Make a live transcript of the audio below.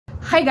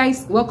Hi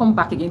guys, welcome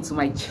back again to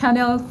my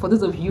channel. For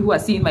those of you who are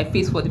seeing my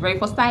face for the very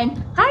first time,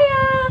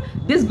 hiya!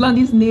 This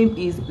blondie's name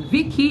is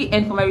Vicky,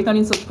 and for my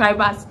returning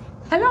subscribers,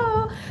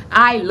 hello.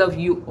 I love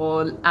you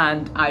all,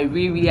 and I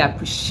really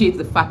appreciate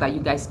the fact that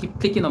you guys keep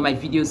clicking on my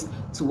videos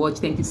to watch.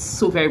 Thank you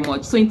so very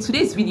much. So in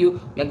today's video,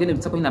 we are going to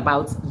be talking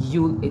about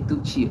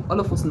Edochie. All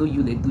of us know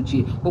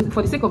Edochie, but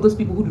for the sake of those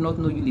people who do not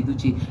know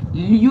Edochie,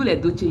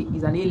 Edochie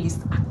is an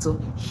A-list actor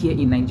here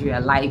in Nigeria.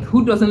 Like,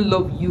 who doesn't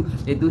love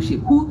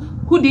Edochie?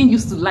 Who didn't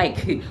used to like?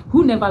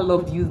 Who never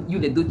loved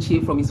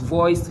Edochie, from his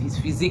voice to his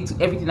physique to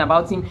everything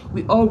about him?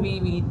 We all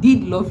really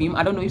did love him.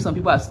 I don't know if some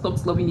people have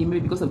stopped loving him maybe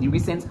because of the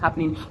recent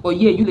happening, but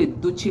yeah,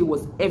 Edochie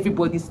was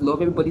everybody's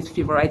love, everybody's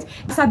favorite.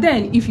 So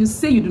then, if you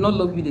say you do not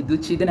love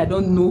Edochie, then I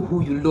don't know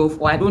who you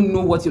love, or I don't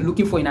know what you're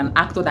looking for in an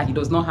actor that he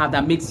does not have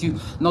that makes you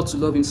not to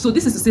love him. So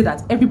this is to say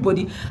that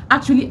everybody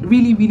actually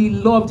really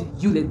loved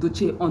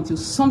Edochie until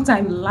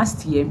sometime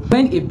last year,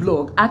 when a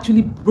blog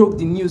actually broke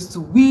the news to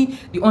we,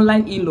 the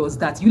online in-laws,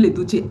 that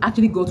Edochie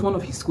actually got one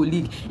of his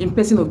colleagues in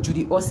person of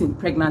Judy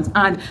pregnant,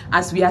 and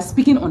as we are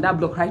speaking on that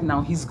blog right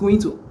now, he's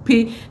going to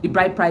pay the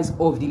bride price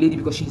of the lady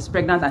because she is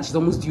pregnant and she's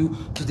almost due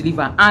to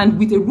deliver. And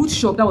with a root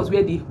shock, that was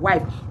where the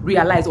wife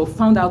realized or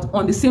found out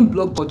on the same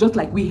blog, but just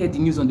like we heard the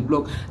news on the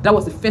blog, that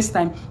was the first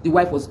time the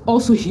wife was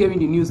also hearing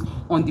the news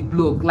on the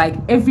blog. Like,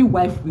 every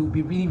wife will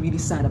be really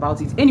sad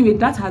about it. Anyway,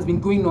 that has been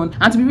going on,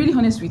 and to be really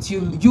honest with you,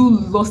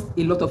 lost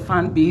a lot of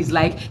fan base.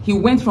 Like, he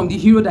went from the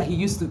hero that he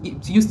used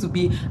to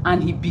be,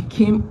 and he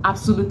became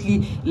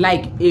absolutely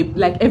like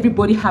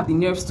everybody have the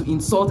nerves to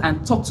insult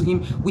and talk to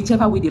him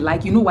whichever way they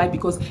like. You know why?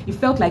 Because it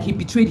felt like he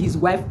betrayed his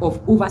wife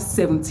of over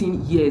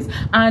 17 years.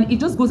 And it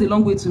just goes a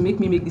long way to make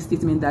me make this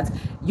statement that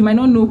you might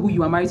not know who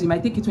you are married to. It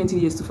might take you 20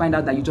 years to find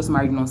out that you just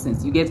married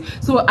nonsense. You get?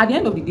 So at the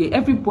end of the day,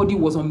 everybody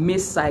was on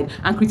May's side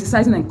and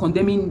criticizing and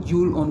condemning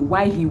Yul on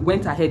why he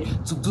went ahead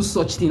to do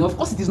such thing. Of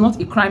course, it is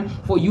not a crime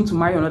for you to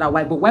marry another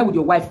wife, but why would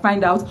your wife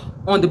find out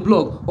on the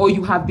blog, or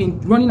you have been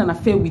running an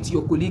affair with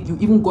your colleague, you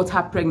even got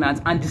her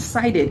pregnant and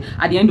decided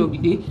at the end of the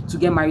day to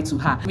get married to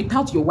her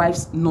without your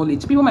wife's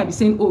knowledge? People might be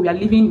saying, oh, we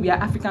are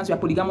Africans, we are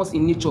polygamous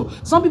in nature.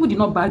 Some people did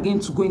not bargain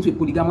to go into a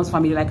polygamous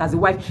family. Like, as a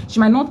wife, she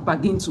might not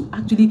bargain to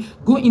actually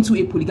go into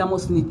a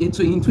polygamous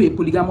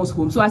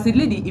home. So as a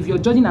lady, if you're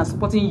judging and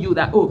supporting you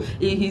that, oh,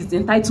 he's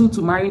entitled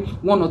to marry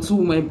one or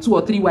two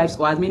or three wives,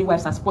 or as many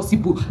wives as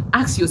possible,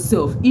 ask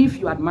yourself, if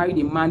you had married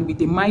a man with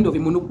the mind of a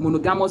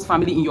monogamous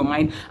family in your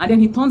mind, and then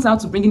he turns out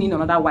to bringing in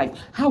another wife,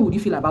 how would you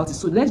feel about it?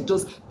 So let's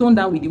just tone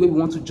down with the way we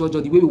want to judge,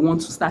 or the way we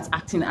want to start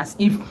acting as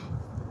if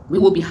we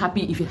will be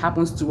happy if it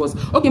happens to us.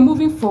 Okay,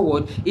 moving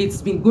forward,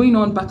 it's been going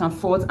on back and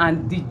forth,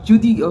 and the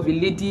Judy of a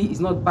lady is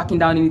not backing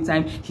down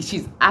anytime.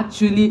 She's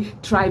actually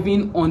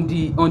thriving on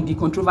the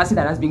controversy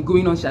that has been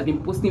going on. She has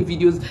been posting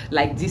videos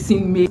like this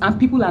in May, and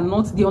people are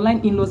not, the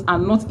online in-laws are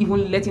not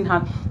even letting her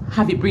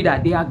have a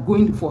breather. They are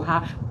going for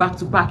her back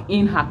to back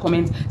in her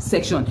comment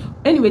section.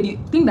 Anyway, the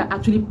thing that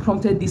actually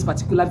prompted this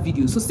particular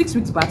video, so 6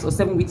 weeks back or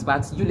 7 weeks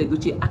back,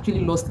 Edochie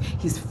actually lost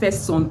his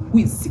first son, who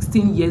is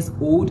 16 years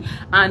old.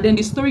 And then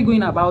the story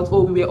going about,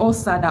 oh, we were all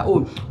sad that,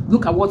 oh,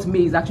 look at what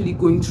May is actually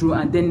going through,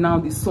 and then now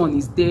the son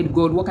is dead.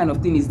 God, what kind of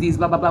thing is this?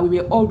 Blah blah blah. We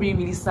were all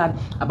really sad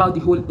about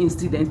the whole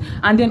incident.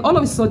 And then all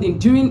of a sudden,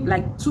 during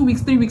like 2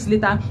 weeks, 3 weeks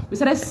later, we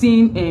started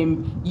seeing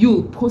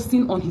Yul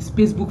posting on his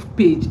Facebook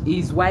page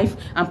his wife,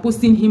 and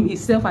posting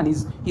himself and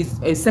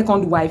his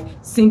second wife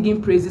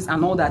singing praises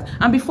and all that.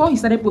 And before he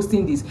started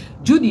posting this,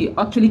 Judy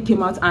actually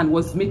came out and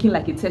was making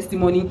like a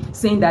testimony,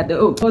 saying that,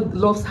 oh, God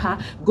loves her,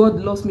 God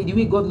loves me the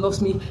way God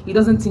loves me. He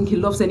doesn't think he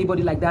loves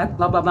anybody like that,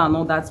 blah blah blah and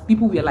all that.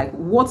 People were like,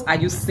 what are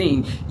you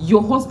saying?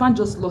 Your husband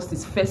just lost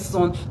his first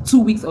son 2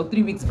 weeks or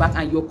 3 weeks back,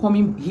 and you're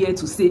coming here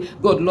to say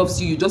God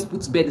loves you. You just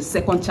put to bed the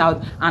second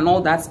child and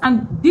all that.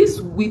 And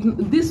this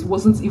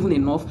wasn't even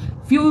enough.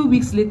 Few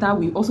weeks later,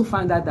 we also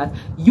found out that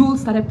Yul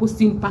started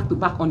posting back to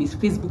back on his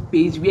Facebook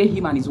page, where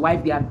him and his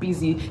wife, they are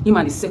busy, him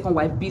and his second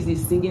wife busy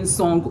singing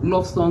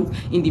love songs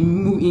in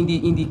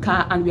the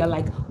car. And we are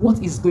like,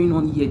 what is going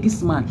on here?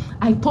 This man,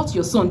 I thought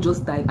your son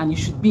just died and you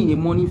should be in a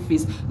mourning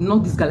face,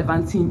 not this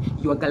gallivanting.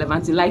 You are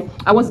gallivanting. Like,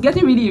 I was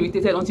getting really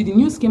irritated until the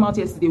news came out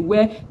yesterday,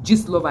 where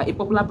Gist Lover, a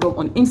popular blog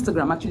on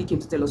Instagram, actually came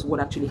to tell us what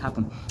actually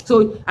happened.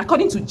 So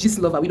according to Gist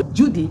Lover,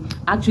 Judy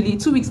actually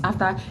 2 weeks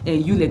after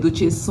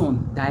Edochie's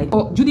son died,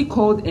 Judy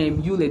called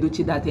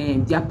Edochie that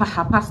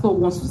her pastor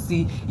wants to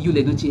see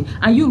Edochie,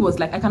 and Yul was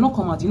like, I cannot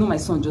come out, you know, my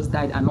son just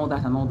died and all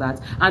that and all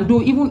that. And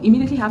though even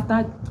immediately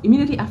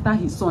after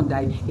his son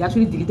died, he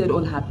actually deleted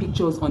all her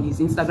pictures on his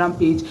Instagram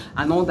page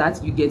and all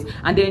that, you get.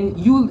 And then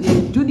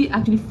Judy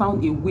actually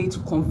found a way to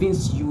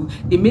convince Yul.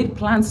 They made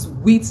plans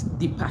with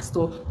the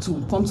pastor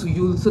to come to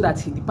Yul so that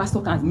the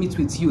pastor can meet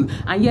with Yul.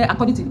 And yeah,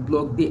 according to the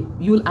blog,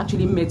 Yul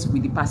actually met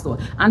with the pastor,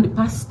 and the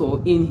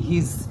pastor, in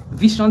his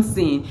vision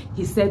saying,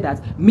 he said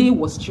that May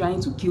was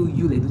trying to kill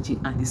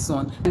Edochie and his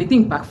son, and the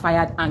thing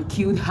backfired and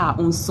killed her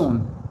own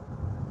son.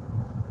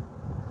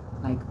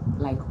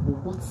 Like,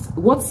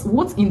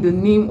 what's in the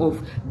name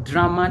of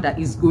drama that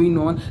is going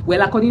on?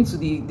 Well, according to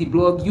the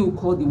blog, you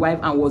called the wife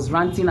and was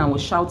ranting and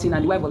was shouting,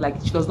 and the wife was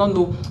like, she does not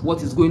know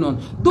what is going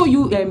on. Though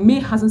May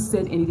hasn't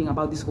said anything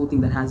about this whole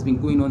thing that has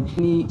been going on.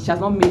 She has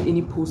not made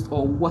any post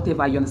or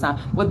whatever, you understand?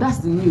 But that's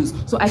the news.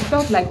 So I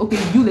felt like, okay,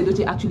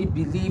 Edochie actually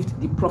believed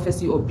the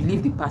prophecy or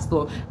believed the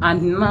pastor,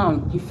 and now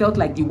he felt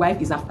like the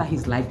wife is after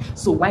his life.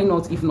 So why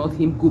not, if not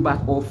him, go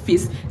back or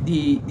face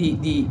the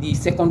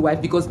second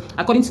wife? Because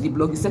according to the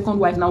blog, the second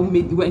wife now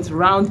went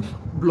around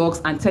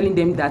blogs and telling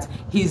them that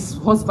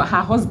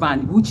her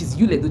husband, which is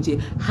Edochie,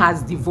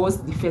 has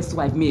divorced the first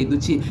wife, May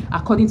Edochie.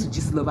 According to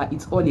Gist Lover,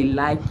 it's all a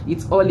lie.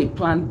 It's all a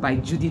plan by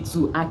Judy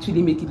to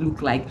actually make it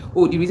look like,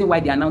 oh, the reason why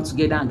they are now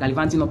together and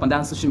gallivanting up and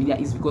down social media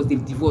is because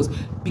they've divorced.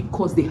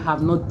 Because they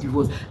have not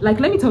divorced. Like,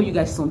 let me tell you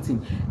guys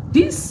something.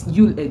 This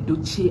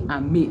Edochie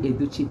and May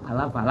Edochie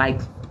palaver,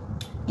 like,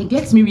 it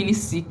gets me really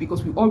sick,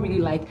 because we all really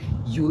like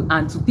you,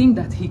 and to think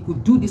that he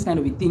could do this kind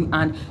of a thing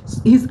and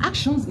his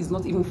actions is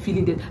not even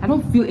feeling that. I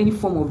don't feel any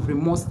form of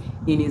remorse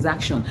in his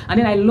action. And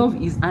then I love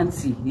his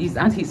auntie,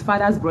 his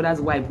father's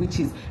brother's wife, which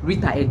is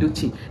Rita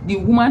Edochie. The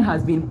woman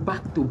has been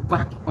back to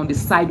back on the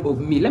side of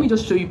me. Let me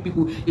just show you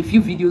people a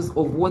few videos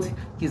of what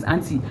his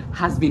auntie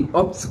has been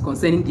up to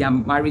concerning their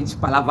marriage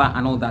palaver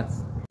and all that.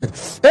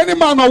 Any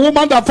man or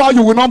woman that vow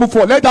you will not move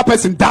forward, let that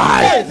person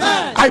die.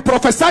 Amen. I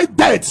prophesy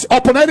death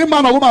upon any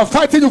man or woman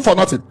fighting you for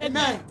nothing.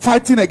 Amen.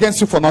 Fighting against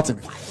you for nothing.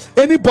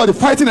 Anybody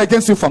fighting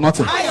against you for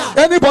nothing. Fire.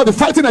 Anybody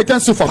fighting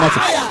against you for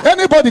nothing. Fire.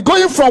 Anybody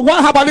going from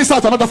one herbalist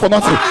to another for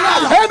nothing.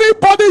 Fire.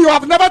 Anybody you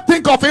have never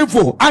think of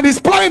evil and is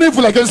planning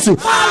evil against you,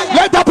 fire.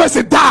 Let that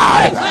person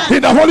die. Amen.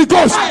 In the Holy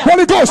Ghost.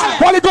 Holy Ghost.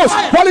 Holy Ghost.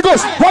 Holy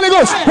Ghost. Holy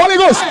Ghost. Holy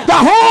Ghost. The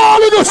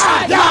Holy Ghost.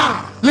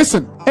 Fire.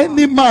 Listen,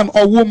 any man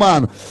or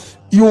woman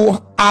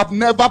you have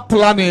never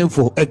planned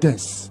evil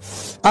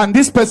against, and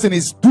this person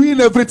is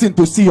doing everything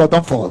to see your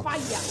downfall.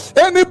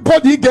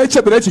 Anybody get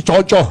you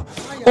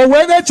or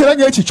when they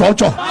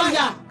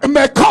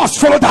may cause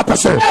follow that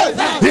person.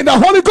 In the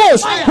Holy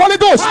Ghost, Holy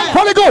Ghost,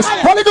 Holy Ghost,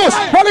 Holy Ghost,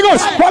 Holy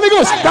Ghost, Holy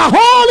Ghost, the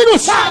Holy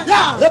Ghost.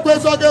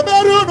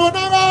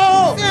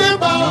 If a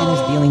man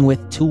is dealing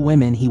with two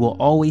women, he will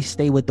always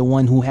stay with the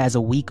one who has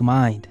a weak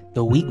mind.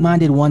 The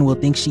weak-minded one will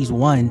think she's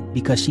won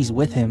because she's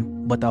with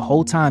him, but the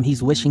whole time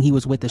he's wishing he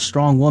was with a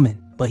strong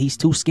woman. But he's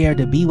too scared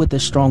to be with a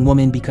strong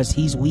woman because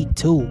he's weak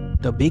too.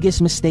 The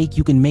biggest mistake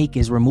you can make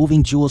is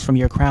removing jewels from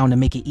your crown to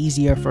make it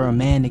easier for a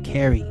man to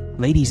carry.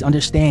 Ladies,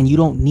 understand, you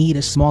don't need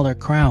a smaller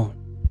crown.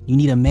 You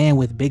need a man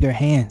with bigger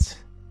hands.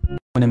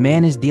 When a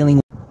man is dealing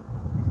with...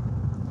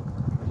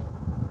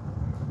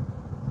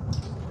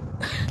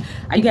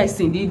 Are you guys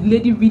saying the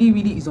lady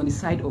really is on the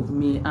side of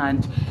me?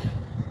 And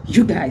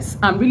you guys,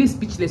 I'm really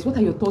speechless. What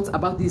are your thoughts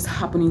about these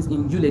happenings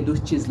in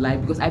Edochie's life?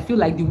 Because I feel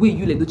like the way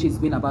Edochie is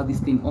going about this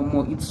thing, or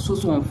more, it's so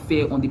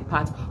unfair on the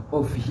part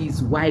of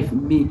his wife,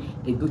 May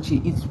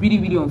Edochie. It's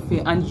really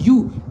unfair. And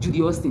you,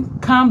 Judy Austin,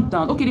 calm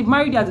down. Okay, they've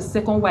married you as a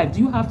second wife.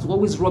 Do you have to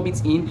always rub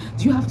it in?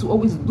 Do you have to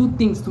always do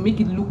things to make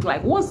it look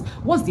like? What's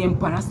the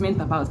embarrassment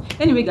about?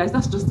 Anyway, guys,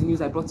 that's just the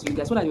news I brought to you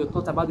guys. What are your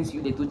thoughts about this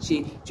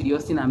Edochie, Judy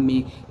Austin and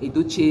May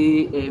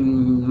Edochie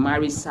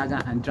marriage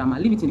saga and drama?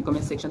 Leave it in the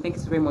comment section. Thank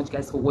you so very much,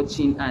 guys, for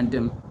watching, and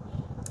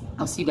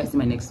I'll see you guys in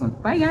my next one.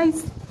 Bye,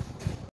 guys.